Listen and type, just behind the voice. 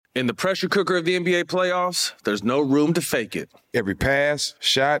In the pressure cooker of the NBA playoffs, there's no room to fake it. Every pass,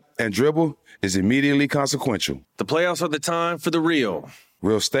 shot, and dribble is immediately consequential. The playoffs are the time for the real.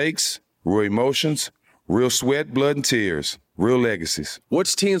 Real stakes, real emotions, real sweat, blood, and tears, real legacies.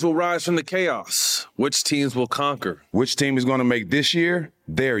 Which teams will rise from the chaos? Which teams will conquer? Which team is going to make this year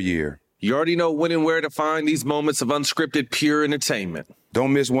their year? You already know when and where to find these moments of unscripted, pure entertainment.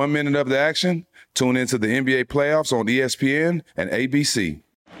 Don't miss 1 minute of the action. Tune into the NBA playoffs on ESPN and ABC.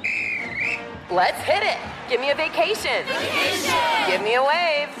 Let's hit it. Give me a vacation. Vacation. Give me a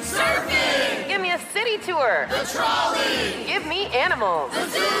wave. Surfing. Give me a city tour. The trolley. Give me animals. The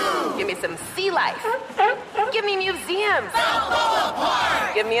zoo. Give me some sea life. Give me museums. Balboa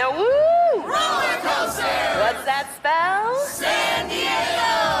Park. Give me a woo. Roller coaster. What's that spell? San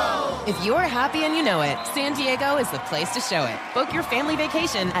Diego. If you're happy and you know it, San Diego is the place to show it. Book your family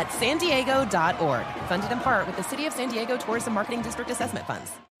vacation at sandiego.org. Funded in part with the City of San Diego Tourism Marketing District Assessment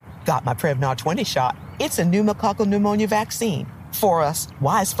Funds. Got my Prevnar 20 shot. It's a pneumococcal pneumonia vaccine. For us,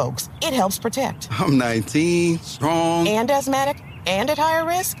 wise folks, it helps protect. I'm 19, strong. And asthmatic, and at higher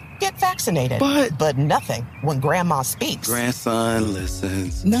risk. Get vaccinated. But nothing when grandma speaks. Grandson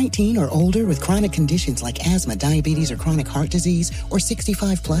listens. 19 or older with chronic conditions like asthma, diabetes, or chronic heart disease, or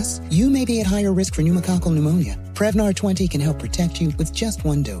 65 plus, you may be at higher risk for pneumococcal pneumonia. Prevnar 20 can help protect you with just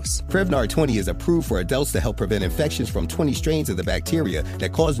one dose. Prevnar 20 is approved for adults to help prevent infections from 20 strains of the bacteria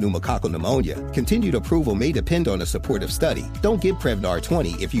that cause pneumococcal pneumonia. Continued approval may depend on a supportive study. Don't give Prevnar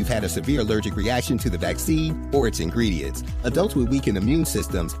 20 if you've had a severe allergic reaction to the vaccine or its ingredients. Adults with weakened immune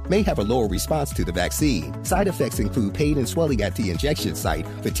systems may have a lower response to the vaccine. Side effects include pain and swelling at the injection site,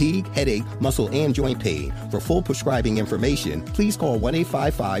 fatigue, headache, muscle, and joint pain. For full prescribing information, please call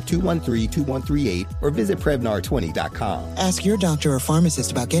 1-855-213-2138 or visit Prevnar20.com. Ask your doctor or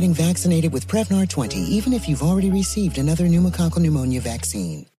pharmacist about getting vaccinated with Prevnar 20, even if you've already received another pneumococcal pneumonia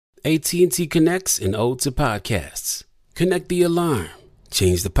vaccine. AT&T connects an ode to podcasts. Connect the alarm.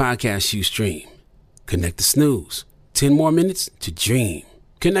 Change the podcast you stream. Connect the snooze. 10 more minutes to dream.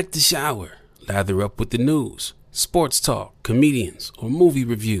 Connect the shower. Lather up with the news, sports talk, comedians, or movie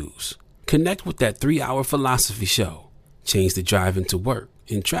reviews. Connect with that 3-hour philosophy show. Change the drive into work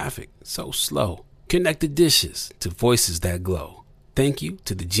in traffic so slow. Connect the dishes to voices that glow. Thank you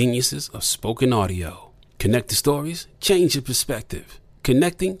to the geniuses of spoken audio. Connect the stories, change your perspective.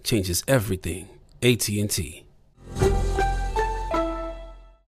 Connecting changes everything. AT&T.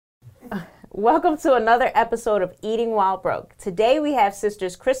 Welcome to another episode of Eating While Broke. Today we have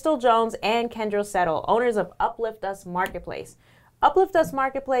sisters Crystal Jones and Kendra Settle, owners of Uplift Us Marketplace. Uplift Us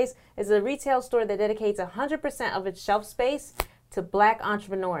Marketplace is a retail store that dedicates 100% of its shelf space to Black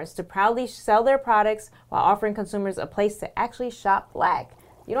entrepreneurs to proudly sell their products while offering consumers a place to actually shop Black.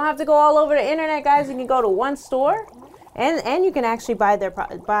 You don't have to go all over the internet, guys. You can go to one store and you can actually buy their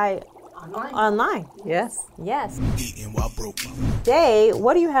online. Yes. Eating while broke. Today,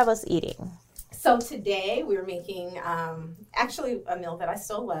 what do you have us eating? So today we're making actually a meal that I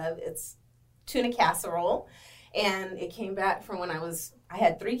still love. It's tuna casserole. And it came back from when I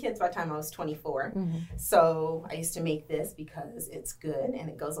had 3 kids by the time I was 24. Mm-hmm. So I used to make this because it's good and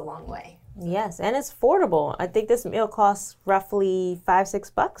it goes a long way. Yes, and it's affordable. I think this meal costs roughly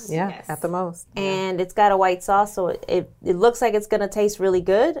 $5-6. Yeah, yes. At the most. And it's got a white sauce, so it looks like it's going to taste really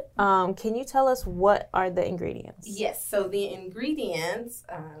good. Can you tell us what are the ingredients? Yes, so the ingredients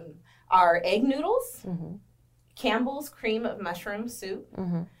are egg noodles, mm-hmm. Campbell's cream of mushroom soup,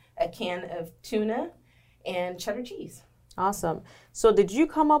 mm-hmm. a can of tuna, and cheddar cheese. Awesome. So did you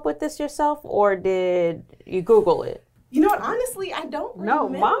come up with this yourself or did you Google it? You know what? Honestly, I don't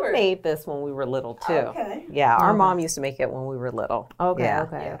remember. No, Mom made this when we were little too. Okay. Yeah, our mom used to make it when we were little. Okay.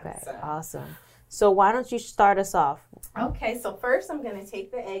 So. Awesome. So why don't you start us off? Okay, so first I'm going to take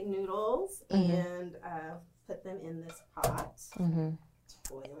the egg noodles mm-hmm. and put them in this pot. Mm-hmm.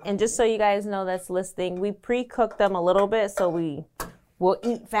 And just so you guys know that's listening, we pre-cooked them a little bit so we'll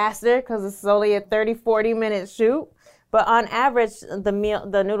eat faster because it's only a 30-40 minute shoot. But on average, the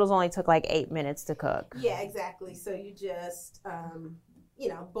noodles only took like 8 minutes to cook. Yeah, exactly. So you just,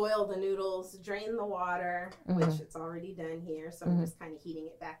 boil the noodles, drain the water, mm-hmm. which it's already done here. So mm-hmm. I'm just kind of heating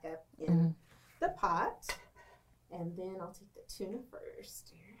it back up in mm-hmm. the pot. And then I'll take the tuna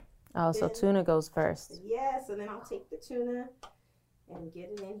first. So tuna goes first. Yeah, so then I'll take the tuna and get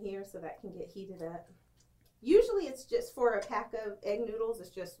it in here so that can get heated up. Usually it's just for a pack of egg noodles, it's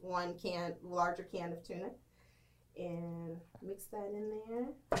just one larger can of tuna. And mix that in there.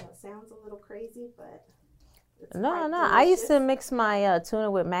 It sounds a little crazy, but it's No. I used to mix my tuna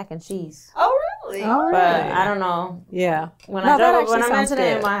with mac and cheese. Oh, Really? But I don't know. Yeah. When No, I mention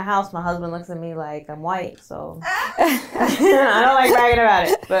it in my house, my husband looks at me like I'm white, so I don't like bragging about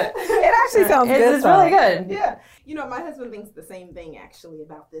it. But it actually sounds good. It's really good. Yeah. You know, my husband thinks the same thing actually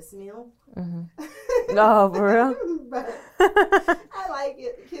about this meal. Oh, for real? But I like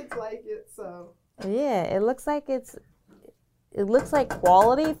it. The kids like it, so. Yeah, it looks like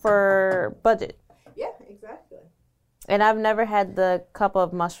quality for budget. Yeah, exactly. And I've never had the cup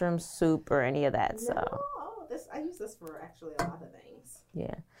of mushroom soup or any of that. So. No, I use this for actually a lot of things.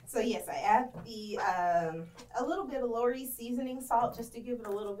 Yeah. So yes, I add the a little bit of Lori's seasoning salt just to give it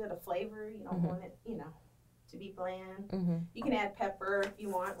a little bit of flavor. You don't want it, to be bland. You can add pepper if you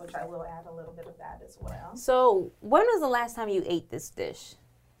want, which I will add a little bit of that as well. So when was the last time you ate this dish?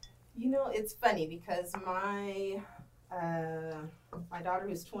 You know, it's funny because my daughter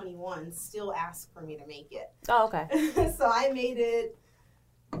who's 21 still asks for me to make it. Oh, okay. So I made it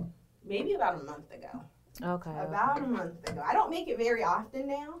maybe about a month ago. Okay. About a month ago. I don't make it very often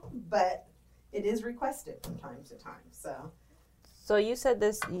now, but it is requested from time to time. So you said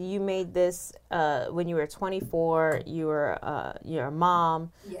you made this when you were 24. You're a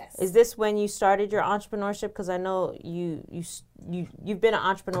mom. Yes. Is this when you started your entrepreneurship? Because I know you've been an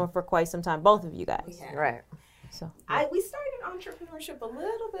entrepreneur for quite some time. Both of you guys. Yeah. Right. So we started entrepreneurship a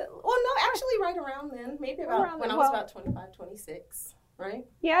little bit. Well, no, actually, right around then. Maybe about when I was about 25, 26. Right?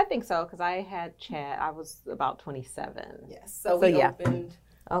 Yeah, I think so, because I had Chad. I was about 27. Yes. So we opened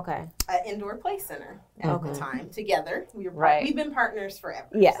an indoor play center at the time together. We've been partners forever.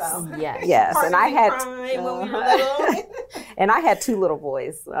 Yes. So. Yes. And I had when we were little. And I had 2 little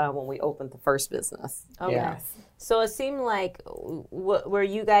boys when we opened the first business. Okay. Yeah. So it seemed like were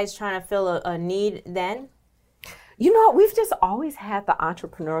you guys trying to fill a need then? You know, we've just always had the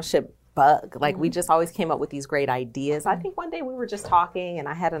entrepreneurship bug. Like we just always came up with these great ideas. I think one day we were just talking and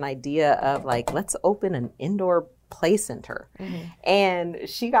I had an idea of like, let's open an indoor play center. And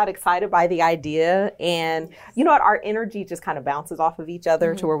she got excited by the idea. And you know what? Our energy just kind of bounces off of each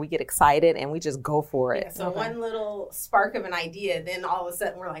other to where we get excited and we just go for it. Yeah, so one little spark of an idea, then all of a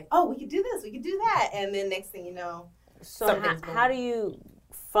sudden we're like, oh, we could do this, we could do that. And then next thing you know, so how do you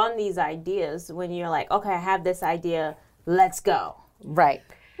fund these ideas when you're like, okay, I have this idea, let's go? Right.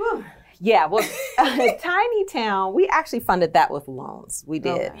 Whew. Yeah, well, Tiny Town, we actually funded that with loans. We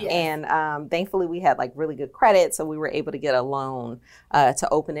did. Yes. And thankfully we had like really good credit, so we were able to get a loan to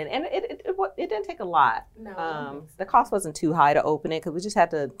open it. And it didn't take a lot. No. The cost wasn't too high to open it because we just had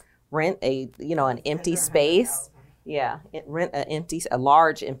to rent an empty space. Yeah, a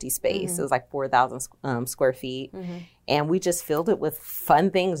large empty space. It was like 4,000 square feet. And we just filled it with fun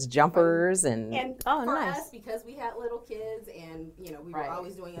things, jumpers and for us, because we had little kids and we were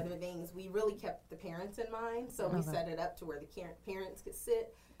always doing other things, we really kept the parents in mind. So we set it up to where the parents could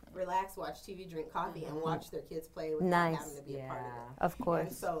sit, relax, watch TV, drink coffee, and watch their kids play without having to be a part of it. Of course.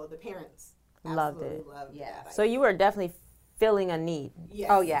 And so the parents loved it. Loved that. So you were definitely filling a need. Yes.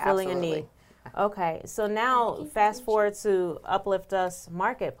 Oh yeah, filling absolutely. a need. Okay, so now fast forward to Uplift Us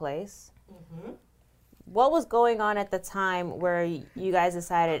Marketplace. What was going on at the time where you guys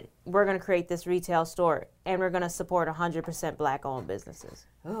decided we're going to create this retail store and we're going to support 100% Black-owned businesses?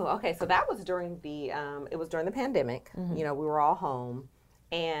 Oh, okay. So that was during the pandemic. We were all home.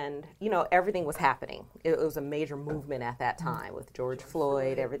 And, everything was happening. It was a major movement at that time with George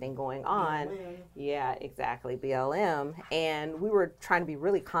Floyd, everything going on. BLM. Yeah, exactly, BLM. And we were trying to be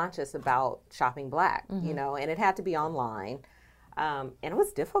really conscious about shopping Black, and it had to be online. And it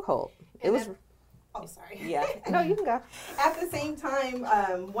was difficult. Oh, sorry. Yeah. No, you can go. At the same time,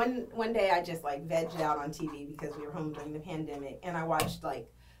 one day I just vegged out on TV because we were home during the pandemic, and I watched a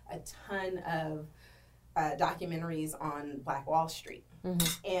ton of documentaries on Black Wall Street.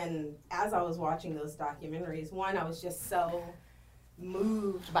 And as I was watching those documentaries, I was just so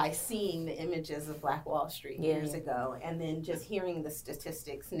moved by seeing the images of Black Wall Street years ago, and then just hearing the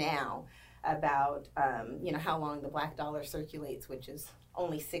statistics now about how long the black dollar circulates, which is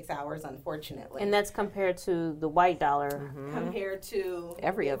only 6 hours, unfortunately. And that's compared to the white dollar. Compared to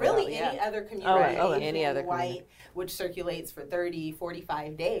any other community, any other white, which circulates for 30,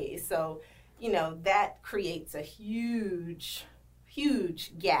 45 days. So, that creates a huge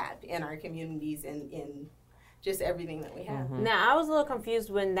gap in our communities and in just everything that we have. Now, I was a little confused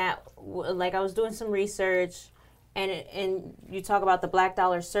when I was doing some research and you talk about the black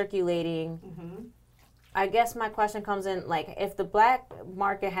dollar circulating. I guess my question comes in, if the black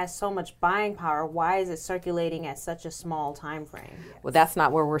market has so much buying power, why is it circulating at such a small time frame? Well, that's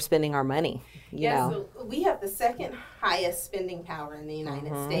not where we're spending our money. So we have the second highest spending power in the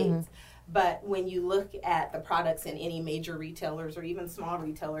United States. But when you look at the products in any major retailers or even small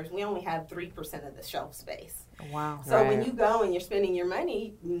retailers, we only have 3% of the shelf space. Wow. So when you go and you're spending your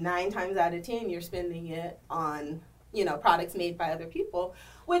money, 9 times out of 10, you're spending it on, you know, products made by other people,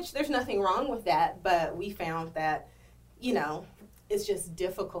 which there's nothing wrong with that. But we found that, you know, it's just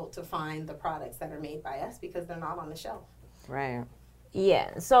difficult to find the products that are made by us because they're not on the shelf. Right.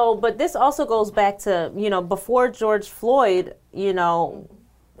 Yeah. So, but this also goes back to, you know, before George Floyd, you know,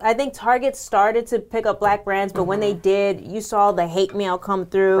 I think Target started to pick up black brands, but when they did, you saw the hate mail come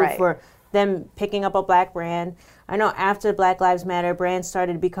through for them picking up a black brand. I know after Black Lives Matter, brands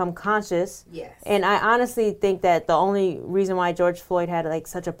started to become conscious. Yes. And I honestly think that the only reason why George Floyd had like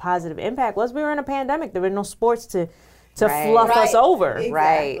such a positive impact was we were in a pandemic. There were no sports to fluff us over. Exactly.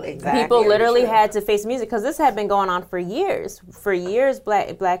 Right, exactly. People literally had to face music because this had been going on for years. For years,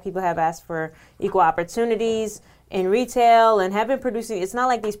 black people have asked for equal opportunities in retail and have been producing. It's not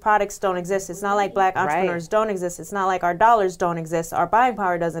like these products don't exist. It's not like black entrepreneurs don't exist. It's not like our dollars don't exist. Our buying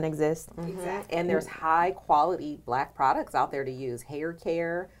power doesn't exist. Exactly. And there's high quality black products out there to use. Hair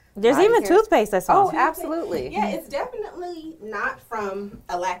care. There's even toothpaste I saw. Oh, absolutely. Yeah, it's definitely not from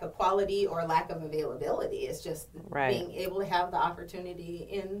a lack of quality or a lack of availability. It's just being able to have the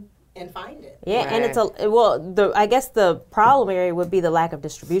opportunity and find it. Yeah, and it's I guess the problem area would be the lack of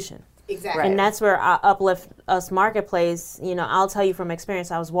distribution. Exactly. And that's where Uplift Us Marketplace, you know, I'll tell you from experience,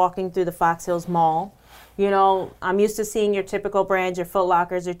 I was walking through the Fox Hills Mall. You know, I'm used to seeing your typical brands, your Foot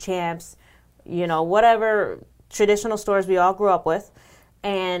Lockers, your Champs, you know, whatever traditional stores we all grew up with.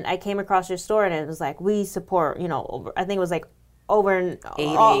 And I came across your store and it was like, we support, you know, I think it was like over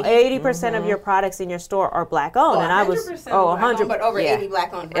 80% of your products in your store are black owned. Well, and I was, 100, but over 80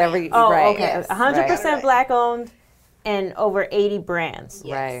 black owned brands. Okay. Yes. 100% black owned and over 80 brands.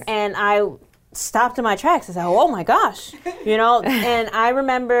 Yes. Right. And I stopped in my tracks and said, oh my gosh, you know, and I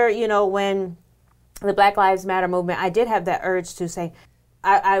remember, you know, when the Black Lives Matter movement, I did have that urge to say,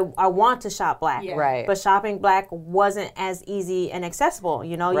 I want to shop black, but shopping black wasn't as easy and accessible.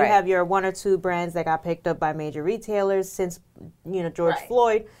 You know, you have your 1 or 2 brands that got picked up by major retailers since, you know, George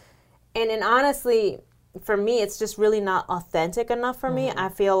Floyd. And then honestly, for me, it's just really not authentic enough for me. I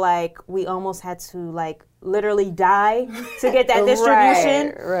feel like we almost had to like literally die to get that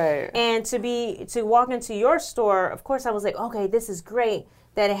distribution. And to walk into your store, of course, I was like, okay, this is great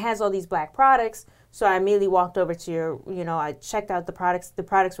that it has all these black products. So I immediately walked over to your, you know, I checked out the products. The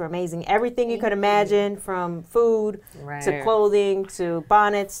products were amazing. Everything you could imagine, from food to clothing to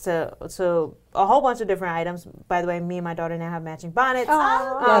bonnets to a whole bunch of different items. By the way, me and my daughter now have matching bonnets.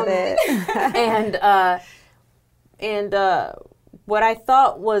 Love it. and what I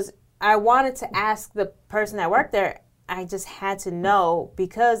thought was, I wanted to ask the person that worked there, I just had to know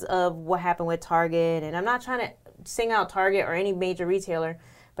because of what happened with Target. And I'm not trying to sing out Target or any major retailer,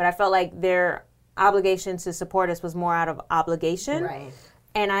 but I felt like their obligation to support us was more out of obligation.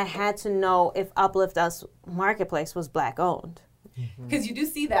 And I had to know if Uplift Us Marketplace was black owned. Because you do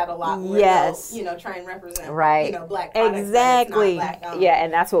see that a lot where they'll, you know, try and represent, you know, black products. Exactly. Yeah,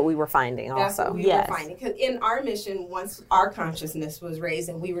 and that's what we were finding also. That's what we were finding. Because in our mission, once our consciousness was raised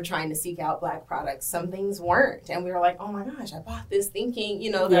and we were trying to seek out black products, some things weren't. And we were like, oh my gosh, I bought this thinking, you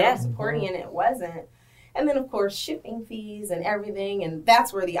know, that I was supporting and it wasn't. And then, of course, shipping fees and everything. And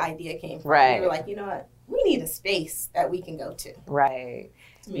that's where the idea came from. We were like, you know what? We need a space that we can go to.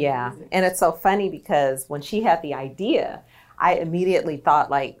 Yeah. And it's so funny because when she had the idea, I immediately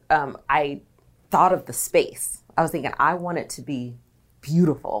thought I thought of the space. I was thinking, I want it to be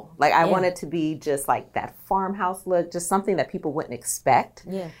beautiful. Like I want it to be just like that farmhouse look, just something that people wouldn't expect.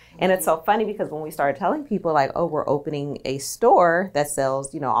 And it's so funny because when we started telling people like, oh, we're opening a store that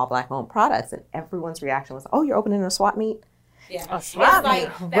sells, you know, all black owned products, and everyone's reaction was, oh, you're opening a swap meet? A swap meet.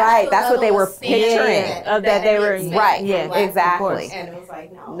 That's what they were picturing. That they were, exactly. And it was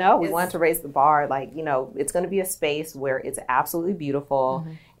like, no, we wanted to raise the bar. Like, you know, it's going to be a space where it's absolutely beautiful.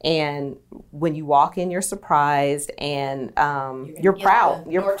 And when you walk in, you're surprised and you're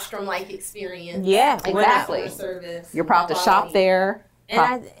proud. You're Nordstrom-like experience. Exactly. Service, you're proud to shop there. And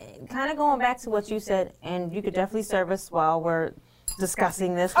I kind of going back to what you said, and you could definitely serve us while we're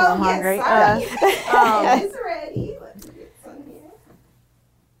discussing this because I'm hungry. It's ready. Let's get some here.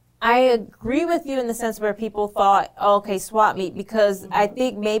 I agree with you in the sense where people thought, oh, okay, swap meet, because I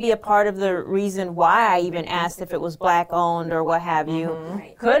think maybe a part of the reason why I even asked if it was black owned or what have you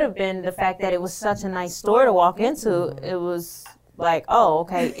could have been the fact that it was such a nice store to walk into. It was like, oh,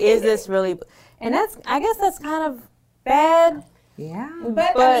 okay, is this really? And I guess that's kind of bad.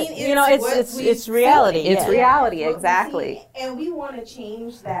 But I mean, you know, it's reality. It's reality, exactly. And we want to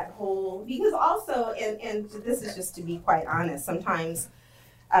change that whole, because also, and this is just to be quite honest, sometimes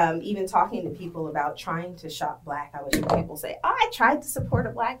even talking to people about trying to shop Black, I would hear people say, oh, I tried to support a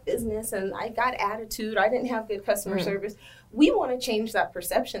Black business and I got attitude. I didn't have good customer service. We want to change that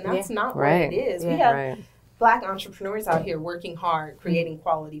perception. That's not what it is. We have Black entrepreneurs out here working hard, creating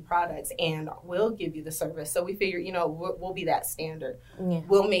quality products, and we'll give you the service. So we figure, we'll be that standard.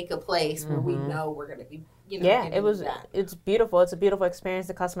 We'll make a place where we know we're going to be, it's beautiful. It's a beautiful experience.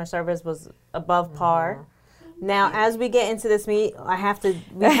 The customer service was above par. Now, as we get into this meat, we have to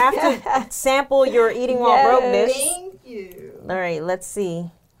sample your eating while broke dish. Thank you. All right, let's see.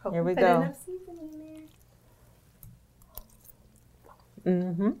 Hope Here we put go. enough seasoning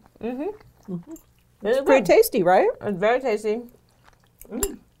there. It's pretty tasty, right? It's very tasty.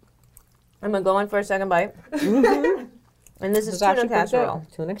 I'm gonna go in for a second bite. And this is tuna casserole.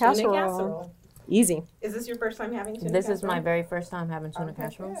 Tuna casserole. Tuna casserole. Easy. Is this your first time having tuna This casserole? is my very first time having tuna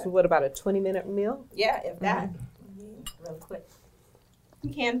casserole. So what about a 20-minute meal? Yeah, if that. Really quick.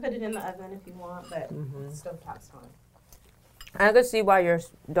 You can put it in the oven if you want, but stovetop's fine. I could see why your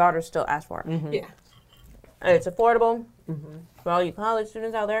daughter still asks for it. Yeah. It's affordable for all you college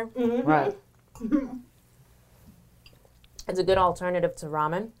students out there. Right. It's a good alternative to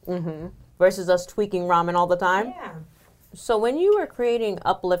ramen versus us tweaking ramen all the time. Yeah. So when you were creating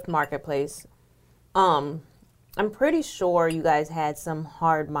Uplift Marketplace, I'm pretty sure you guys had some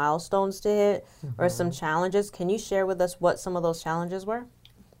hard milestones to hit or some challenges. Can you share with us what some of those challenges were?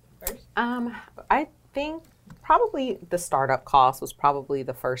 I think probably the startup cost was probably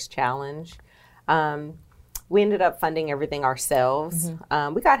the first challenge. We ended up funding everything ourselves.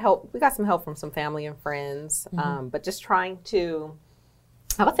 We got help. We got some help from some family and friends, but just trying to,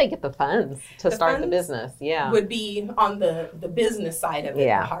 I would say, get the funds to start the business. Yeah, would be on the business side of it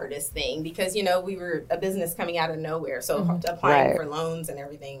the hardest thing because we were a business coming out of nowhere. So applying for loans and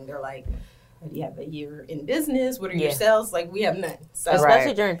everything, they're like, do you have a year in business? What are your sales? Like, we have none. So,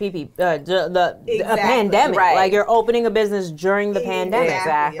 especially during a pandemic. Right. Like, you're opening a business during the pandemic.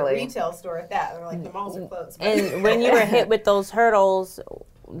 Exactly. A retail store at that. They're like, the malls are closed. And when you were hit with those hurdles,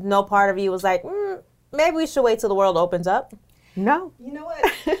 no part of you was like, maybe we should wait till the world opens up. No. You know what?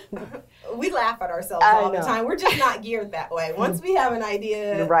 We laugh at ourselves all the time. We're just not geared that way. Once we have an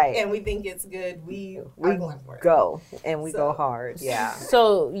idea and we think it's good, we are going for it. Go. And we go hard. Yeah.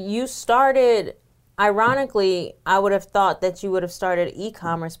 So you started, ironically, I would have thought that you would have started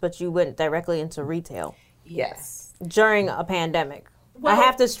e-commerce, but you went directly into retail. Yes. During a pandemic. I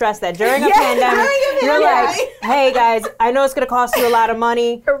have to stress that during a pandemic, you're like, hey guys, I know it's going to cost you a lot of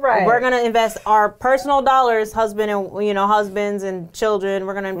money. Right. We're going to invest our personal dollars, husbands and children.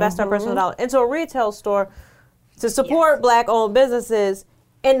 We're going to invest our personal dollars into a retail store to support Black-owned businesses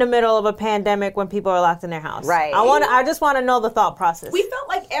in the middle of a pandemic when people are locked in their house. Right. I just want to know the thought process. We felt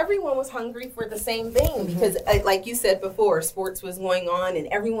like everyone was hungry for the same thing because, like you said before, sports was going on and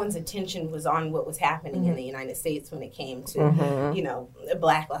everyone's attention was on what was happening in the United States when it came to,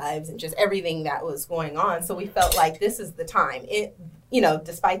 Black lives and just everything that was going on. So we felt like this is the time.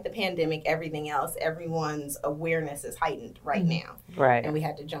 Despite the pandemic, everything else, everyone's awareness is heightened right now. Right. And we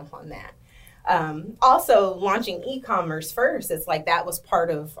had to jump on that. Also, launching e-commerce first, it's like that was part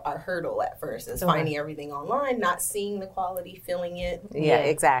of our hurdle at first, is finding everything online, not seeing the quality, feeling it. Yeah,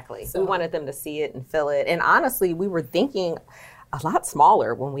 exactly. So we wanted them to see it and feel it. And honestly, we were thinking a lot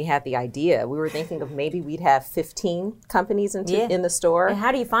smaller when we had the idea. We were thinking of maybe we'd have 15 companies in the store. And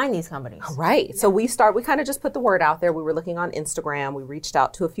how do you find these companies? Right. Yeah. So we kind of just put the word out there. We were looking on Instagram. We reached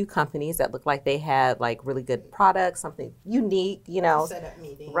out to a few companies that looked like they had like really good products, something unique, Set up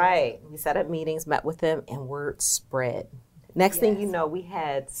meetings. Right. We set up meetings, met with them, and word spread. Next thing you know, we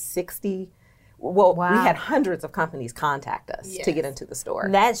had 60. Well, we had hundreds of companies contact us to get into the store.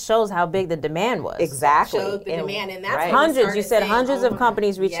 That shows how big the demand was. Exactly. Showed the demand, and that's hundreds. You said hundreds of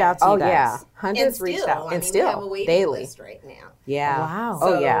companies reached out to you guys. Oh yeah, hundreds reached out, and still we have a waiting daily list right now. Yeah. Wow.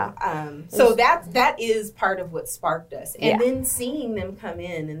 So, so that is part of what sparked us, and then seeing them come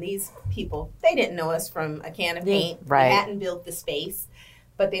in, and these people, they didn't know us from a can of paint. Right. We hadn't built the space.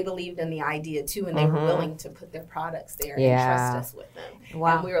 But they believed in the idea too, and they were willing to put their products there and trust us with them.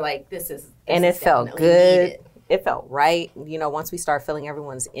 Wow. And we were like, this is it felt good. Needed. It felt right. Once we started feeling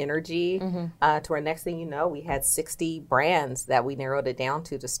everyone's energy, to our next thing we had 60 brands that we narrowed it down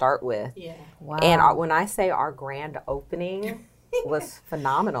to start with. Yeah. Wow. And when I say our grand opening was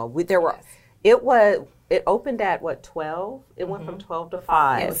phenomenal. It opened at 12? It went from 12 to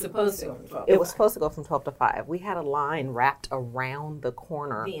 5. It was supposed to go from 12 It was supposed to go from 12 to 5. We had a line wrapped around the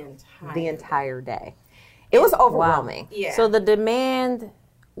corner the entire day. It was overwhelming. Wow. Yeah. So the demand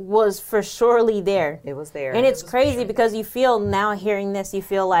was for surely there. It was there. And it's crazy because you feel now hearing this, you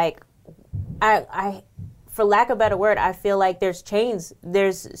feel like I for lack of a better word, I feel like there's chains.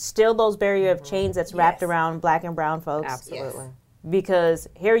 There's still those barrier of chains that's wrapped around Black and brown folks. Absolutely. Because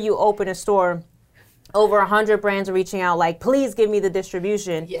here you open a store, over 100 brands are reaching out like, please give me the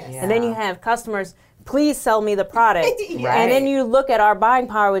distribution. And then you have customers, please sell me the product. And then you look at our buying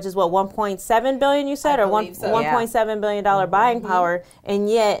power, which is what, 1.7 billion you said, or $1.7 billion buying power, and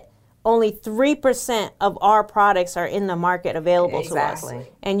yet only 3% of our products are in the market available to us.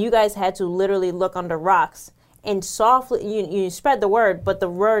 And you guys had to literally look under rocks and softly, you spread the word, but the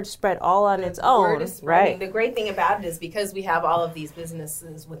word spread all on its own. Word is spreading. The great thing about it is because we have all of these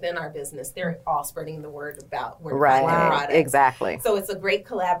businesses within our business, they're all spreading the word about where to find their products. Exactly. So it's a great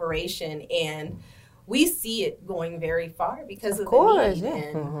collaboration, and we see it going very far because of course, the need.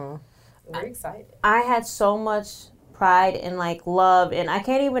 And we're excited. I had so much pride and like love, and I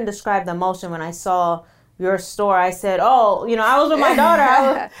can't even describe the emotion when I saw your store. I said, oh, I was with my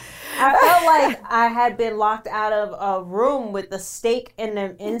daughter. I felt like I had been locked out of a room with a steak in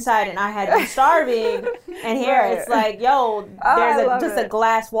the inside, and I had been starving. And here it's like, yo, there's just a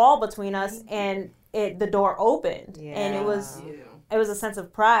glass wall between us, and the door opened, and it was a sense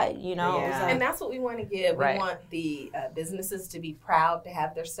of pride, It was like, and that's what we want to give. We want the businesses to be proud to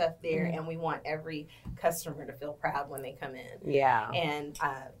have their stuff there, and we want every customer to feel proud when they come in. And,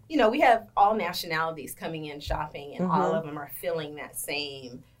 we have all nationalities coming in shopping, and all of them are feeling that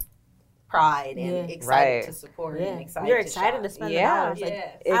same pride and excited to support and excited You're to excited shop. to spend the dollars.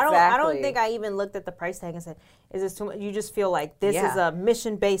 Like, I don't think I even looked at the price tag and said, is this too much? You just feel like this is a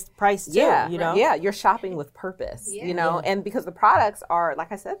mission-based price too, Yeah, you're shopping with purpose, and because the products are,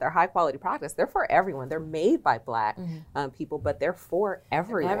 like I said, they're high-quality products. They're for everyone. They're made by Black people, but they're for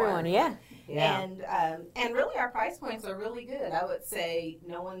everyone. And really our price points are really good. I would say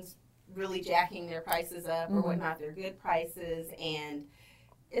no one's really jacking their prices up or whatnot. They're good prices, and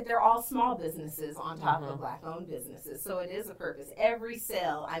they're all small businesses on top of Black-owned businesses. So it is a purpose. Every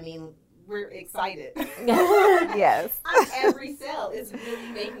sale, we're excited. Yes. Every sale is really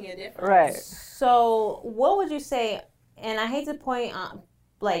making a difference. So what would you say, and I hate to point on,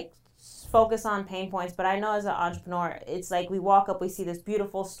 focus on pain points, but I know as an entrepreneur, it's like we walk up, we see this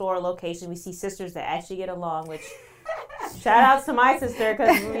beautiful store location, we see sisters that actually get along, which shout outs to my sister,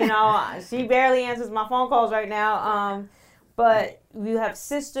 because, she barely answers my phone calls right now. But you have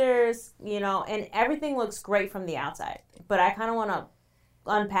sisters, and everything looks great from the outside. But I kind of want to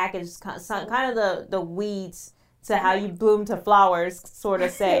unpackage kind of the weeds to how you bloom to flowers, sort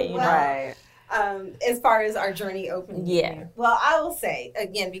of say, as far as our journey opening. Well, I will say,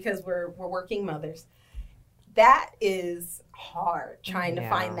 again, because we're working mothers, that is hard, trying to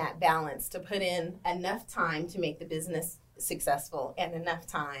find that balance, to put in enough time to make the business successful and enough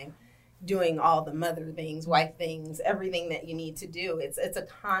time doing all the mother things, wife things, everything that you need to do. It's a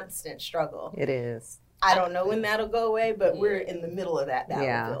constant struggle. It is. I don't know when that'll go away, but we're in the middle of that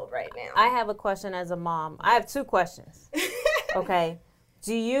battlefield right now. I have a question as a mom. I have two questions. Okay.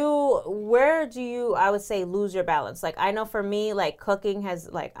 Where do you, I would say, lose your balance? Like, I know for me, cooking has,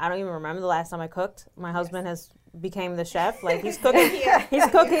 I don't even remember the last time I cooked. My husband has became the chef. He's cooking, he's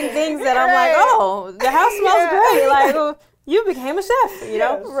cooking things that I'm like, oh, the house smells great. You became a chef,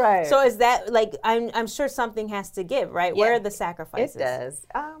 Right. So is that, I'm sure something has to give, right? Where are the sacrifices? It does.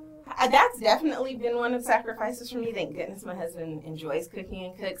 That's definitely been one of the sacrifices for me. Thank goodness my husband enjoys cooking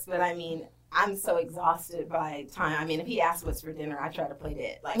and cooks, but I'm so exhausted by time. If he asks what's for dinner, I try to play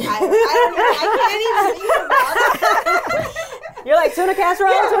dead. I can't even think about it. You're like, tuna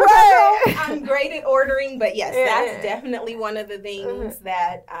casserole? I'm great at ordering, but yes, that's definitely one of the things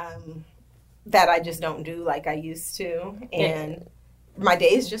that I just don't do like I used to. And my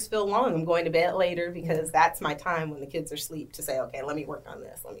days just feel long. I'm going to bed later because that's my time when the kids are asleep to say, okay, let me work on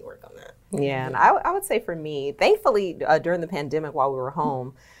this, let me work on that. Yeah, and I would say for me, thankfully, during the pandemic while we were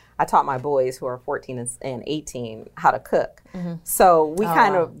home, I taught my boys who are 14 and 18 how to cook. So we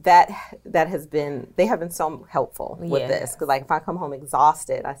that has been, they have been so helpful with this. Because if I come home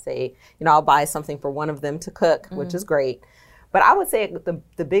exhausted, I say, I'll buy something for one of them to cook, which is great. But I would say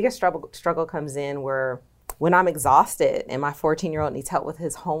the biggest struggle comes in when I'm exhausted and my 14-year-old needs help with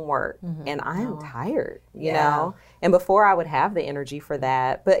his homework and I'm tired, you know? And before I would have the energy for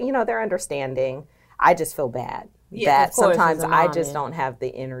that, but they're understanding. I just feel bad that sometimes I just don't have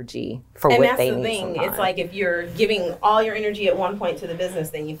the energy for what they need. And that's the thing. Sometimes. It's like if you're giving all your energy at one point to the business,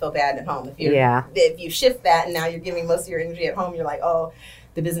 then you feel bad at home. If you shift that and now you're giving most of your energy at home, you're like, oh,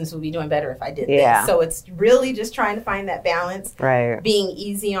 the business would be doing better if I did this. So it's really just trying to find that balance, being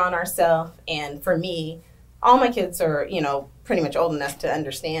easy on ourselves. And for me, all my kids are, pretty much old enough to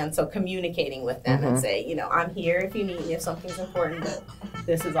understand. So communicating with them and say, I'm here if you need me, if something's important, but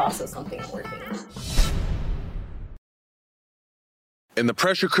this is also something I'm working on. In the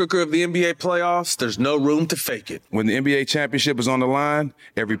pressure cooker of the NBA playoffs, there's no room to fake it. When the NBA championship is on the line,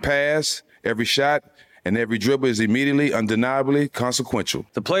 every pass, every shot, and every dribble is immediately, undeniably consequential.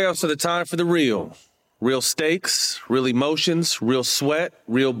 The playoffs are the time for the real. Real stakes, real emotions, real sweat,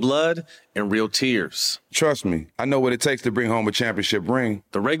 real blood, and real tears. Trust me, I know what it takes to bring home a championship ring.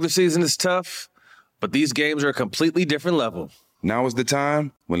 The regular season is tough, but these games are a completely different level. Now is the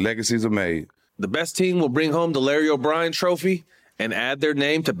time when legacies are made. The best team will bring home the Larry O'Brien Trophy and add their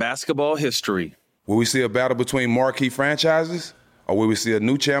name to basketball history. Will we see a battle between marquee franchises, or will we see a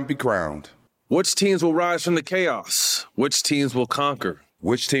new champion crowned? Which teams will rise from the chaos? Which teams will conquer?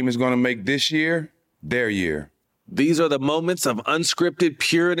 Which team is going to make this year their year? These are the moments of unscripted,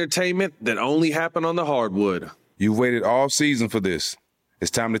 pure entertainment that only happen on the hardwood. You've waited all season for this.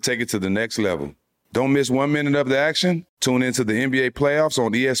 It's time to take it to the next level. Don't miss 1 minute of the action. Tune into the NBA playoffs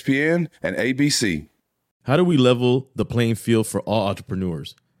on ESPN and ABC. How do we level the playing field for all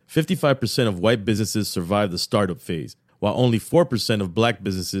entrepreneurs? 55% of white businesses survive the startup phase, while only 4% of black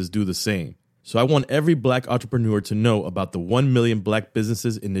businesses do the same. So I want every black entrepreneur to know about the 1 Million Black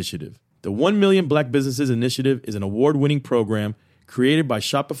Businesses Initiative. The 1 Million Black Businesses Initiative is an award-winning program created by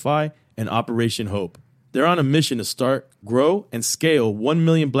Shopify and Operation Hope. They're on a mission to start, grow, and scale 1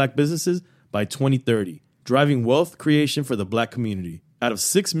 million black businesses by 2030, driving wealth creation for the black community. Out of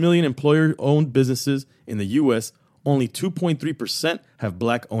 6 million employer-owned businesses in the U.S., only 2.3% have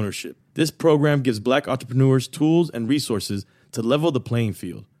black ownership. This program gives black entrepreneurs tools and resources to level the playing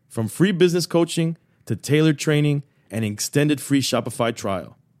field, from free business coaching to tailored training and an extended free Shopify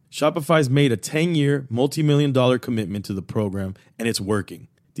trial. Shopify's made a 10-year, multi-million-dollar commitment to the program, and it's working.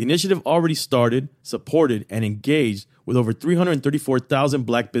 The initiative already started, supported, and engaged with over 334,000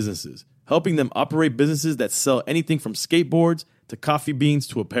 black businesses, helping them operate businesses that sell anything from skateboards to coffee beans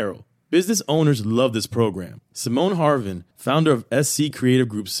to apparel. Business owners love this program. Simone Harvin, founder of SC Creative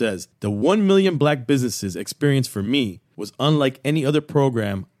Group, says, "The 1 million black businesses experience for me was unlike any other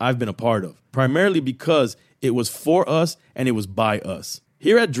program I've been a part of, primarily because it was for us and it was by us."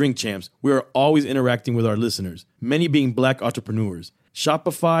 Here at Drink Champs, we are always interacting with our listeners, many being black entrepreneurs.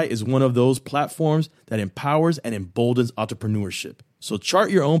 Shopify is one of those platforms that empowers and emboldens entrepreneurship. So chart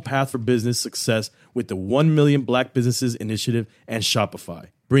your own path for business success with the 1 Million Black Businesses Initiative and Shopify.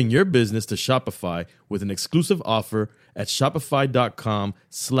 Bring your business to Shopify with an exclusive offer at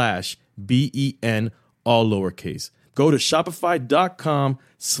shopify.com/BEN, all lowercase. Go to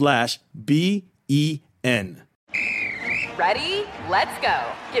shopify.com/BEN. Ready? Let's go.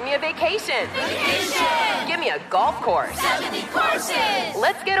 Give me a vacation. Vacation. Give me a golf course. 70 courses.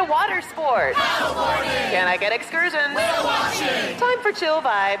 Let's get a water sport. Paddleboarding. Can I get excursions? Whale watching. Time for chill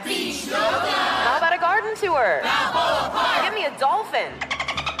vibes. Beach yoga. How about a garden tour? Balboa Park. Give me a dolphin.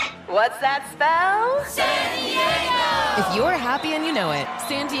 What's that spell? San Diego. If you're happy and you know it,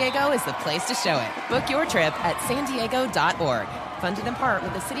 San Diego is the place to show it. Book your trip at sandiego.org. Funded in part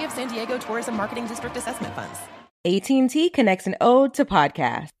with the City of San Diego Tourism Marketing District Assessment Funds. AT&T connects an ode to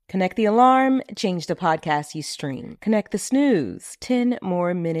podcast. Connect the alarm, change the podcast you stream. Connect the snooze, 10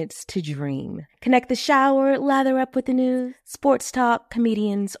 more minutes to dream. Connect the shower, lather up with the news, sports talk,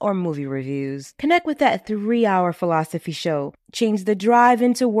 comedians, or movie reviews. Connect with that 3-hour philosophy show. Change the drive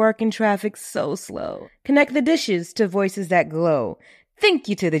into work and traffic so slow. Connect the dishes to voices that glow. Thank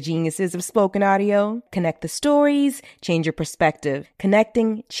you to the geniuses of spoken audio. Connect the stories, change your perspective.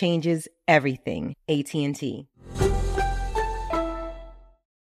 Connecting changes everything. AT&T.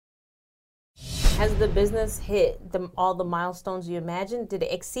 Has the business hit all the milestones you imagined? Did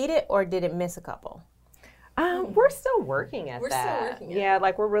it exceed it or did it miss a couple? We're still working at that. Yeah,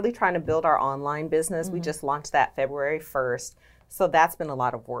 like we're really trying to build our online business. We just launched that February 1st. So that's been a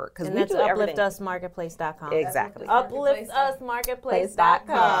lot of work. And that's upliftusmarketplace.com. Exactly.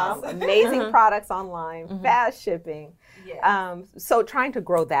 Upliftusmarketplace.com. Amazing products online, fast shipping. Yes. So trying to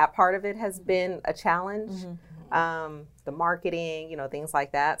grow that part of it has been a challenge. The marketing, things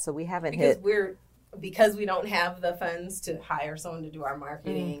like that. So we haven't because we don't have the funds to hire someone to do our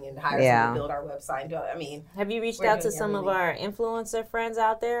marketing and hire someone to build our website. Have you reached out to some of our influencer friends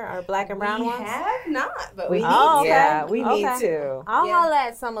out there, our black and brown ones? We have not, but we need to. Yeah, we need to. I'll holler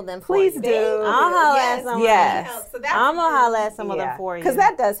at some of them for Please you. do. I'll holler at some of them. Yes. I'm going to holler at some of them for you. Because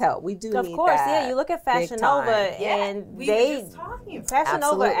that does help. We do need that. Of course, yeah. You look at Fashion Nova and we were just talking about Fashion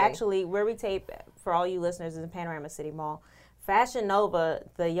Nova actually, where we tape, for all you listeners, is in Panorama City Mall. Fashion Nova,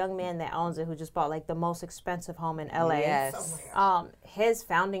 the young man that owns it, who just bought like the most expensive home in LA. Yes. His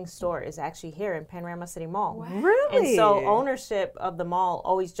founding store is actually here in Panorama City Mall. Wow. Really? And so ownership of the mall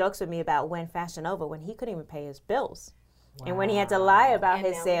always jokes with me about when he couldn't even pay his bills. Wow. And when he had to lie about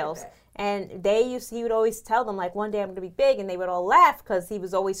his sales. And he would always tell them, like, one day I'm going to be big, and they would all laugh because he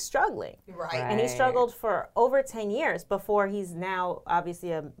was always struggling. Right. And he struggled for over 10 years before he's now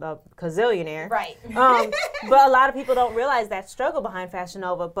obviously a gazillionaire. Right. But a lot of people don't realize that struggle behind Fashion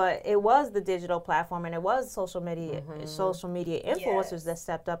Nova, but it was the digital platform and it was social media influencers that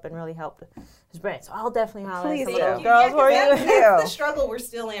stepped up and really helped his brand. So I'll definitely highlight some of those girls for you. That's the struggle we're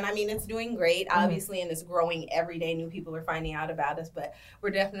still in. I mean, it's doing great, obviously, and it's growing every day. New people are finding out about us, but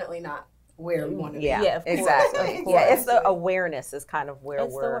we're definitely not where we want to be. Yeah, exactly. Yeah, it's the awareness is kind of where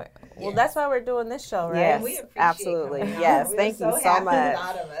we're. Well, that's why we're doing this show, right? Yes, we appreciate absolutely. Yes, thank you so much.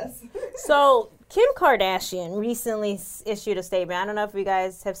 Out of us. So Kim Kardashian recently issued a statement. I don't know if you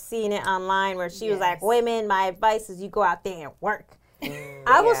guys have seen it online, where she was like, "Women, my advice is you go out there and work."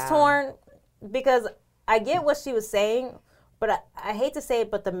 I was torn because I get what she was saying, but I hate to say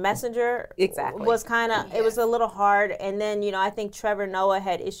it, but the messenger was kind of, it was a little hard. And then, I think Trevor Noah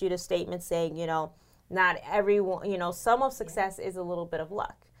had issued a statement saying, not everyone, some of success is a little bit of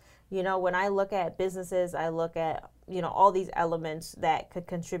luck. When I look at businesses, I look at, all these elements that could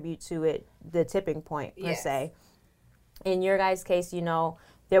contribute to it, the tipping point, per se. In your guys' case,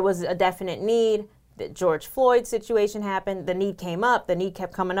 there was a definite need. The George Floyd situation happened. The need came up. The need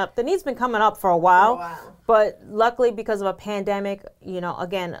kept coming up. The need's been coming up for a while. But luckily, because of a pandemic,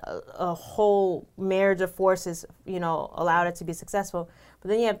 again, a whole marriage of forces, allowed it to be successful. But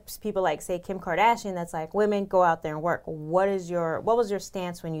then you have people like, say, Kim Kardashian, that's like, women, go out there and work. What was your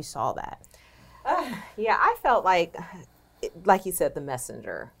stance when you saw that? I felt like you said, the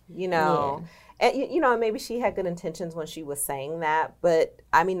messenger, And, maybe she had good intentions when she was saying that, but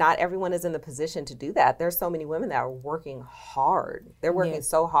I mean, not everyone is in the position to do that. There's so many women that are working hard. They're working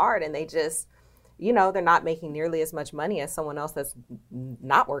so hard, and they just, they're not making nearly as much money as someone else that's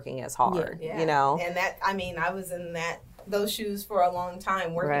not working as hard, And that, I mean, I was in those shoes for a long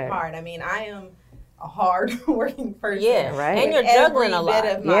time, working hard. I mean, I am a hard working person. Yeah, right. And you're juggling a lot.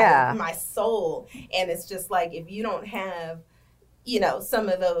 Bit of my soul. And it's just like, if you don't have, some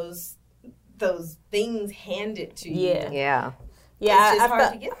of those things handed to you. Yeah, it's just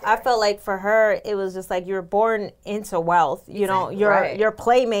hard to get there. I felt like for her, it was just like you were born into wealth. Your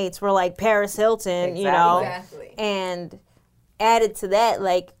playmates were like Paris Hilton, and added to that,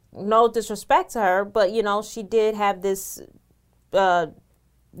 like, no disrespect to her, but she did have this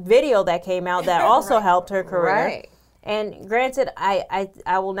video that came out that also helped her career. Right. And granted,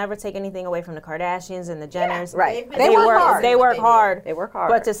 I will never take anything away from the Kardashians and the Jenners. They work hard. They work hard. They work hard.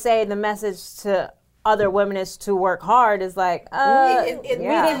 But to say the message to other women is to work hard is like, we didn't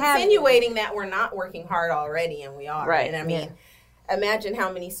have insinuating that we're not working hard already, and we are. Right. And I mean, imagine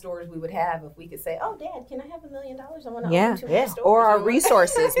how many stores we would have if we could say, "Oh, Dad, can I have $1 million? I want to open 2 more stores." Or our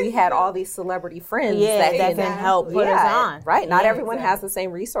resources. We had all these celebrity friends that can help put us on. Right. Not everyone has the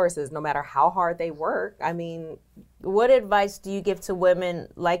same resources, no matter how hard they work. I mean, what advice do you give to women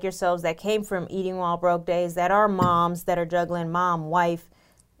like yourselves that came from eating while broke days, that are moms, that are juggling mom, wife,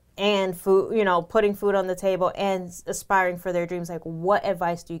 and food, putting food on the table and aspiring for their dreams? Like, what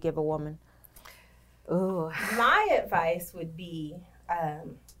advice do you give a woman? Ooh. My advice would be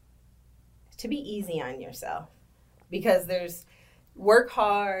to be easy on yourself, because work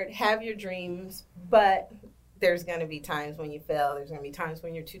hard, have your dreams, but there's going to be times when you fail. There's going to be times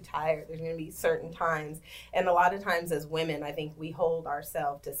when you're too tired. There's going to be certain times. And a lot of times as women, I think we hold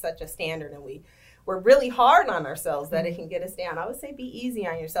ourselves to such a standard, and we're really hard on ourselves that it can get us down. I would say be easy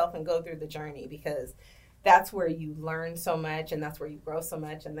on yourself and go through the journey, because that's where you learn so much, and that's where you grow so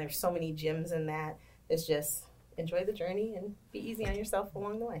much. And there's so many gems in that. It's just enjoy the journey and be easy on yourself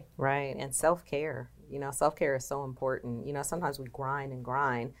along the way. Right. And self-care. Self-care is so important. Sometimes we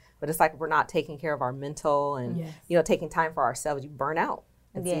grind, but it's like if we're not taking care of our mental and, taking time for ourselves, you burn out.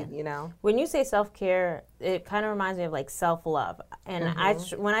 When you say self-care, it kind of reminds me of like self-love. And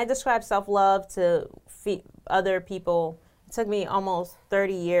when I describe self-love to other people, it took me almost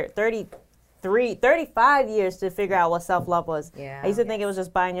 35 years to figure out what self-love was. I used to think it was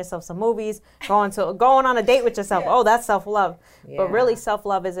just buying yourself some movies, going on a date with yourself. Oh, that's self-love. But really,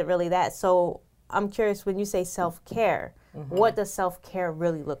 self-love isn't really that. So I'm curious, when you say self-care, what does self-care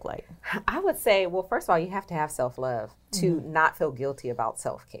really look like? I would say, well, first of all, you have to have self-love to not feel guilty about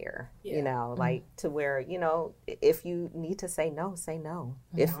self-care, like to where, if you need to say no, say no.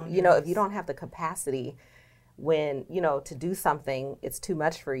 If you don't have the capacity when, to do something, it's too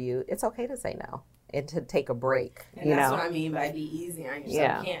much for you, it's okay to say no and to take a break. And that's what I mean by be easy on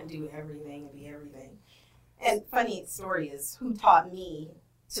yourself. You can't do everything and be everything. And funny story is, who taught me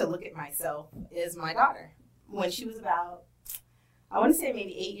to look at myself is my daughter. When she was about, I want to say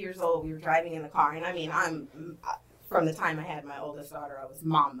maybe 8 years old, we were driving in the car. And I mean, I'm from the time I had my oldest daughter, I was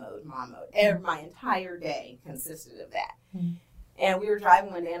mom mode. My entire day consisted of that. Mm-hmm. And we were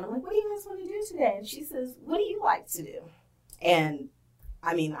driving one day, and I'm like, what do you guys want to do today? And she says, what do you like to do? And,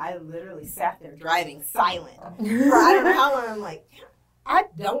 I mean, I literally sat there driving silent for I don't know how long. I'm like, I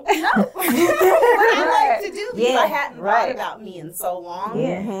don't know what I like to do because I hadn't thought about me in so long.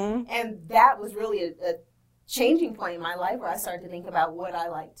 Yeah. And that was really a changing point in my life where I started to think about what I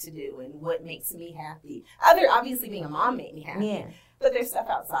like to do and what makes me happy. Obviously, being a mom made me happy, but there's stuff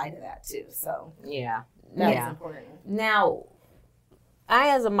outside of that too. So that's important. Now, I,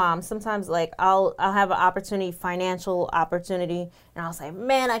 as a mom, sometimes like I'll have an opportunity, financial opportunity, and I'll say,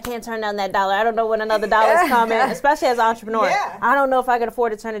 man, I can't turn down that dollar. I don't know when another dollar's coming, especially as an entrepreneur. Yeah. I don't know if I can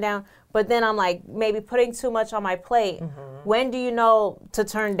afford to turn it down. But then I'm like, maybe putting too much on my plate. Mm-hmm. When do you know to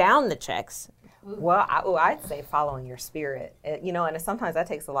turn down the checks? Well, I'd say following your spirit. And sometimes that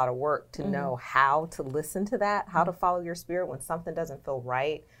takes a lot of work to know how to listen to that, how to follow your spirit when something doesn't feel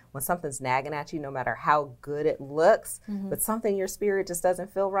right, when something's nagging at you, no matter how good it looks, but something in your spirit just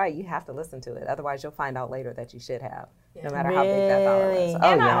doesn't feel right, you have to listen to it. Otherwise, you'll find out later that you should have, no matter how big that dollar is.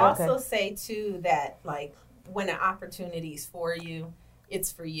 And I also say, too, that, like, when an opportunity's for you, it's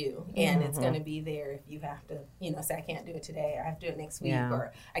for you, and it's going to be there if you have to, say, I can't do it today, or I have to do it next week,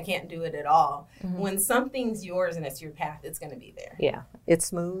 or I can't do it at all. Mm-hmm. When something's yours and it's your path, it's going to be there. Yeah, it's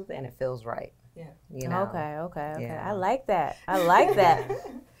smooth and it feels right. Yeah. Okay. Yeah. I like that. I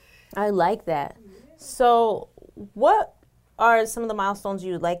like that. So what are some of the milestones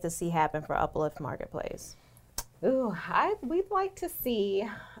you'd like to see happen for Uplift Marketplace? We'd like to see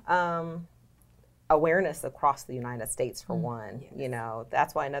awareness across the United States for one. Yes.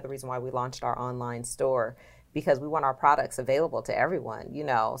 That's why another reason why we launched our online store, because we want our products available to everyone,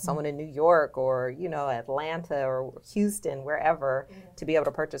 someone in New York or, Atlanta or Houston, wherever, to be able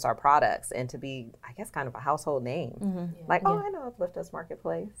to purchase our products and to be, I guess, kind of a household name. Mm-hmm. I know Uplift Us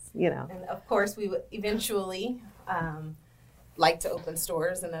Marketplace, And of course, we would eventually like to open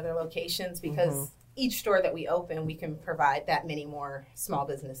stores in other locations because each store that we open, we can provide that many more small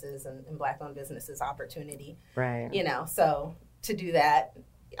businesses and Black-owned businesses opportunity. Right. So to do that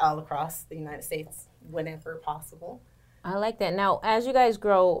all across the United States whenever possible. I like that. Now, as you guys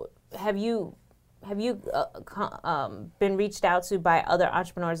grow, have you been reached out to by other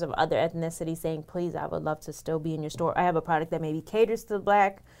entrepreneurs of other ethnicities saying, please, I would love to still be in your store. I have a product that maybe caters to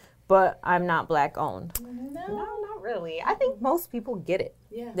Black, but I'm not Black-owned. No, not really. I think most people get it.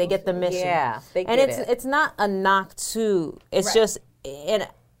 Yeah, they get the mission. Yeah, they get it. And it's not a knock to. It's just, and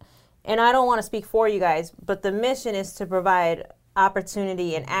I don't want to speak for you guys, but the mission is to provide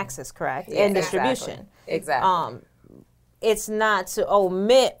opportunity and access, correct? Yeah, and distribution. Exactly. It's not to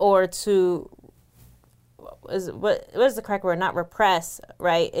omit or to, what is the correct word? Not repress,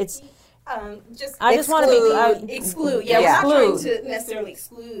 right? It's I just want to be exclude. Yeah, we're not trying to necessarily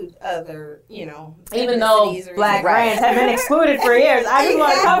exclude other, even though Black brands have been excluded for years. I just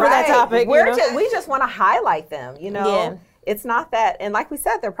want to cover that topic. We just want to highlight them. Yeah. It's not that, and like we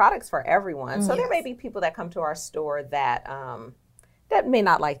said, they're products for everyone. So there may be people that come to our store that that may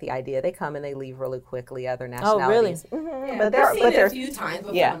not like the idea. They come and they leave really quickly. Other nationalities. Oh, really? Mm-hmm. Yeah, but they're a few times,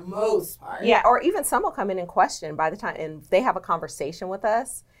 but for the most part. Yeah, or even some will come in and question by the time, and they have a conversation with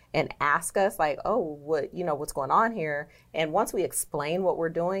us and ask us like, oh, what's going on here? And once we explain what we're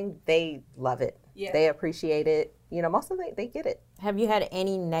doing, they love it. Yeah. They appreciate it. Most of them, they get it. Have you had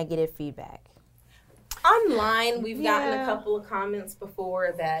any negative feedback? Online, we've gotten a couple of comments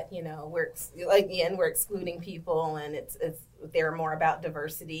before that, we're excluding people and they're more about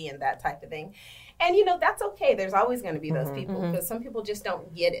diversity and that type of thing. And, that's okay. There's always going to be those people because some people just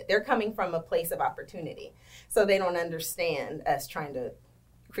don't get it. They're coming from a place of opportunity. So they don't understand us trying to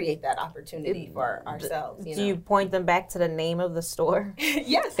create that opportunity for ourselves. Do you point them back to the name of the store?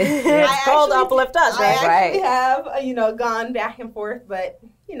 Yes. It's called Uplift Us, right? I actually have, gone back and forth, but,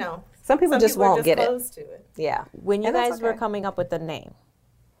 some people just won't get it. To it. Yeah. When you guys were coming up with the name,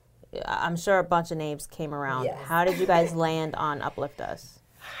 I'm sure a bunch of names came around. Yes. How did you guys land on Uplift Us?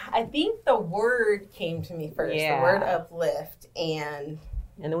 I think the word came to me first, the word uplift, and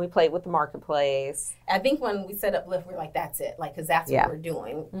then we played with the marketplace. I think when we said uplift, we were like, that's it, because that's what we're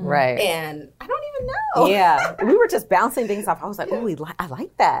doing. Right. And I don't even know. Yeah. We were just bouncing things off. I was like, I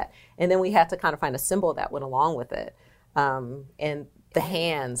like that. And then we had to kind of find a symbol that went along with it. And the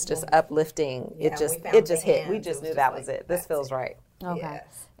hands just uplifting. It just hit. We just knew that was it. This feels right. Okay.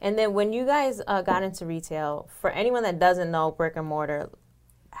 Yes. And then when you guys got into retail, for anyone that doesn't know brick and mortar,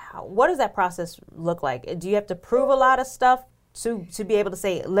 what does that process look like? Do you have to prove a lot of stuff to be able to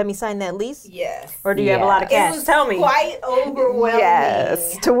say, let me sign that lease? Yes. Or do you have a lot of cash? It was Tell me. quite overwhelming.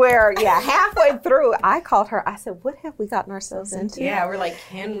 Yes, to where, halfway through, I called her. I said, what have we gotten ourselves into? Yeah, we're like,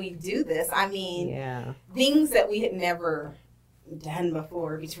 can we do this? I mean, things that we had never done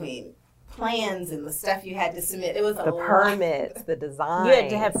before, between plans and the stuff you had to submit. It was a the lot. Permits, the design. You had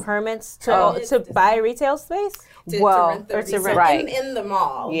to have permits to buy retail space? To rent in the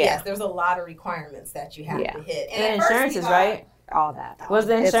mall. Yeah. Yes, there's a lot of requirements that you have to hit. And insurances, right? All that. Was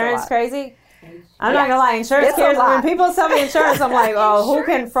the insurance crazy? I'm not gonna lie, insurance carriers, when people tell me insurance, I'm like, oh, who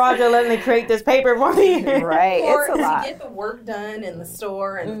can fraudulently create this paper for me? Right, or it's a lot. To get the work done in the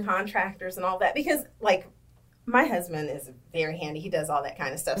store and the contractors and all that, because like my husband is very handy. He does all that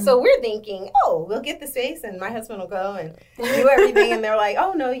kind of stuff. So we're thinking, oh, we'll get the space and my husband will go and do everything. And they're like,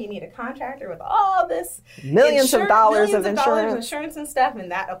 oh, no, you need a contractor with all this millions of dollars of insurance and stuff.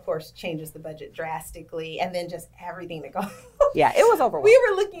 And that, of course, changes the budget drastically. And then just everything that goes. Yeah, it was overwhelming. We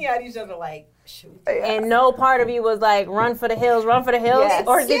were looking at each other like, shoot. And no part of you was like, run for the hills, run for the hills? Yes.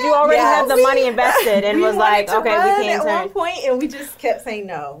 Or did you already have the money invested and was like, okay, we can't at one point, and we just kept saying,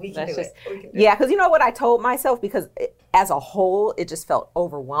 no, we can do it. Yeah, because you know what I told myself? Because as a whole, it just felt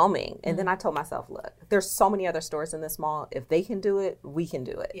overwhelming. And then I told myself, look, there's so many other stores in this mall. If they can do it, we can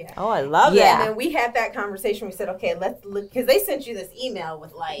do it. Yeah. Oh, I love that. And then we had that conversation. We said, okay, let's look, because they sent you this email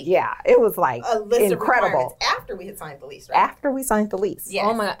with like, it was like a list incredible. Of requirements after we had signed the lease, right? After we signed the lease. Yes.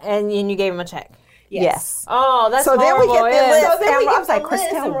 Oh my God. And you gave him a check. Yes. Oh, that's so horrible. Then we get the list. So then we I get was like, the list,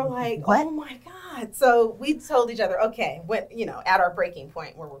 Christelle, and we're like, what? oh my God. So we told each other, okay, when, at our breaking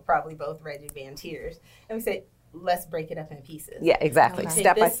point where we're probably both ready to be in tears. And we said, let's break it up in pieces. Yeah, exactly. I'll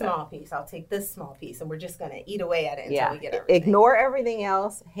Step take by this step. small piece. I'll take this small piece. And we're just going to eat away at it until we get everything. Ignore everything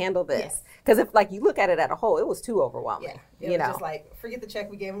else. Handle this. Because if like you look at it as a whole, it was too overwhelming. Yeah. It was just like, forget the check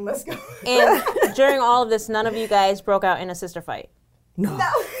we gave him. Let's go. And during all of this, none of you guys broke out in a sister fight? No.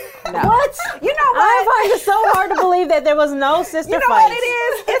 What? You know what? I find it so hard to believe that there was no sister fights. You know what it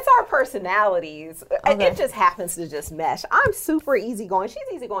is? It's our personalities. Okay. It just happens to just mesh. I'm super easygoing. She's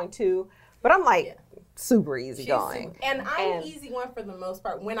easygoing too. But I'm like super easygoing. And I'm easy one for the most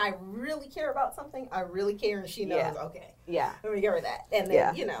part. When I really care about something, I really care, and she knows, okay. Yeah. Let me give her that. And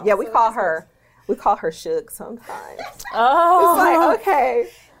then, Yeah, we call her Shug sometimes. Oh. It's like, okay.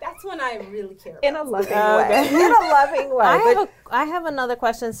 That's when I really care about in a loving way. In a loving way. I have another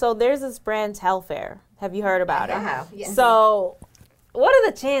question. So there's this brand Telfair. Have you heard about it? I have, yes. So what are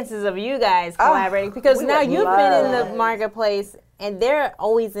the chances of you guys collaborating? Because now you've been in the marketplace and they're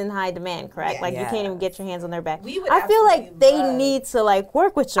always in high demand, correct? Yeah. Like you can't even get your hands on their back. I feel like they need to like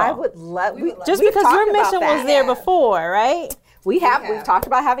work with y'all. I would love just because your mission was there before, right? We've talked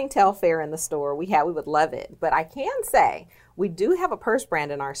about having Telfair in the store. We would love it. But I can say we do have a purse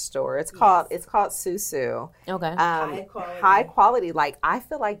brand in our store. It's called Susu. Okay. High quality. Like I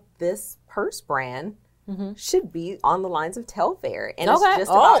feel like this purse brand should be on the lines of Telfair. And it's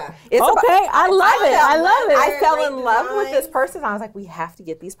just about I love it. I love it. I fell in love with this purse and I was like, we have to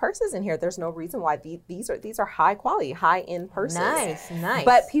get these purses in here. There's no reason why these are high quality, high end purses. Nice.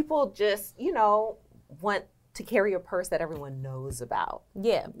 But people just, want to carry a purse that everyone knows about.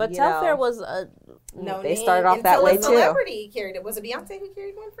 Yeah, but Telfair was they started off that way too. Celebrity carried it. Was it Beyonce who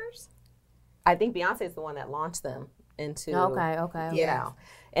carried one first? I think Beyonce is the one that launched them into. Okay.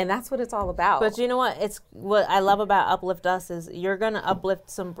 And that's what it's all about. But you know what? It's what I love about Uplift Us is you're gonna uplift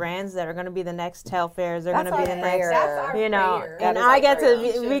some brands that are gonna be the next Telfairs. They're gonna be the next, and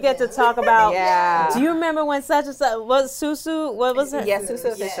we get to talk about. Do you remember when such and such was Susu? What was her? Yes,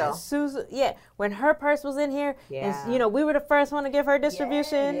 Susu Official. Susu, when her purse was in here, and we were the first one to give her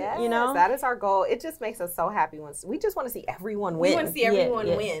distribution. That is our goal. It just makes us so happy once we just want to see everyone win. We want to see everyone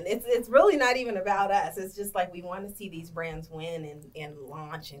win. It's really not even about us. It's just like we want to see these brands win and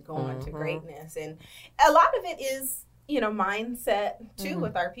launch and go on to greatness. And a lot of it is, mindset too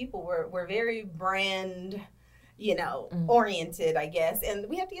with our people. We're very brand, oriented, I guess. And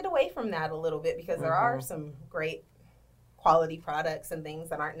we have to get away from that a little bit because there are some great quality products and things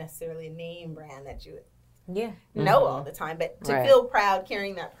that aren't necessarily a name brand that you know all the time. But to feel proud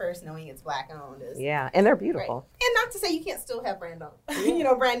carrying that purse knowing it's Black owned is and they're beautiful. Great. And not to say you can't still have brand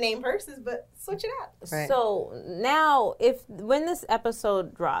name purses, but switch it out. Right. So now when this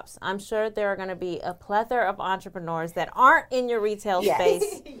episode drops, I'm sure there are going to be a plethora of entrepreneurs that aren't in your retail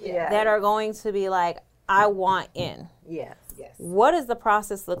space that are going to be like, I want in. Yes. What does the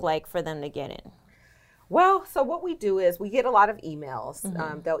process look like for them to get in? Well, so what we do is we get a lot of emails.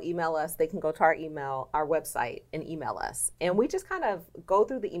 They'll email us. They can go to our website and email us. And we just kind of go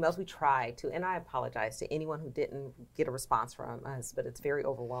through the emails. We try to, and I apologize to anyone who didn't get a response from us, but it's very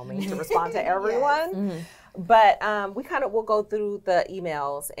overwhelming to respond to everyone. But we kind of will go through the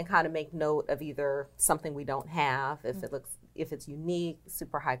emails and kind of make note of either something we don't have, if it's unique,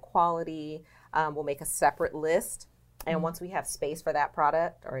 super high quality. We'll make a separate list. And once we have space for that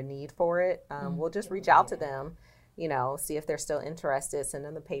product or a need for it, we'll just reach out to them, see if they're still interested, send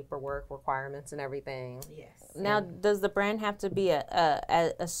them the paperwork requirements and everything. Yes. Now, does the brand have to be at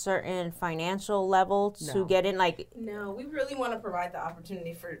a certain financial level to get in? No, we really want to provide the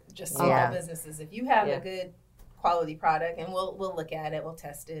opportunity for just small businesses. If you have a good quality product, and we'll look at it, we'll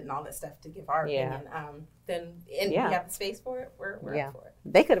test it and all that stuff to give our opinion, then we have the space for it, we're up for it.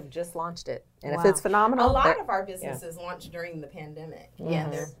 They could have just launched it, and if it's phenomenal. A lot of our businesses launched during the pandemic. Yeah,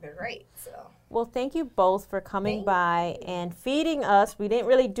 they're great. So. Well, thank you both for coming by and feeding us. We didn't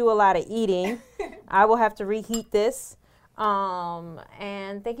really do a lot of eating. I will have to reheat this.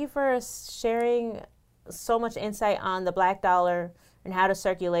 And thank you for sharing so much insight on the Black dollar and how to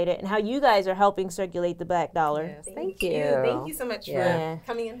circulate it and how you guys are helping circulate the Black dollar. Yes, thank you. Thank you so much for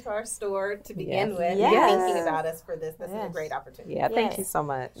coming into our store to begin with and thinking about us for this. This is a great opportunity. Yeah, thank you so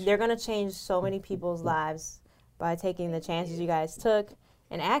much. They're going to change so many people's lives by taking the chances you guys took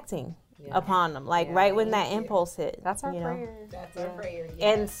and acting upon them, right when that impulse hit. That's our prayer. That's our prayer.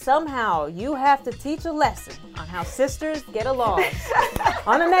 And somehow you have to teach a lesson on how sisters get along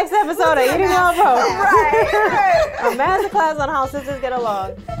on the next episode of Eating While Broke. Right. A masterclass on how sisters get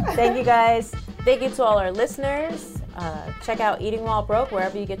along. Thank you guys. Thank you to all our listeners. Check out Eating While Broke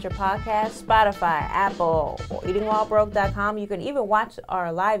wherever you get your podcasts, Spotify, Apple, or eatingwhilebroke.com. You can even watch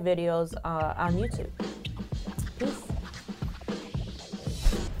our live videos on YouTube. Peace.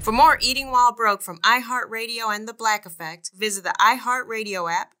 For more Eating While Broke from iHeartRadio and The Black Effect, visit the iHeartRadio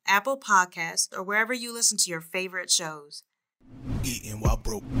app, Apple Podcasts, or wherever you listen to your favorite shows. Eating While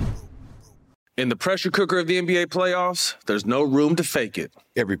Broke. In the pressure cooker of the NBA playoffs, there's no room to fake it.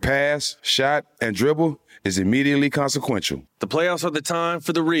 Every pass, shot, and dribble is immediately consequential. The playoffs are the time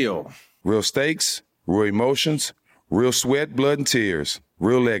for the real. Real stakes, real emotions, real sweat, blood, and tears.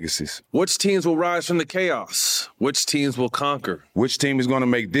 Real legacies. Which teams will rise from the chaos? Which teams will conquer? Which team is going to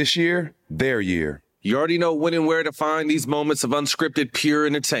make this year their year? You already know when and where to find these moments of unscripted, pure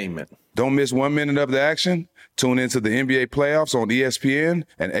entertainment. Don't miss 1 minute of the action. Tune into the NBA playoffs on ESPN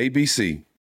and ABC.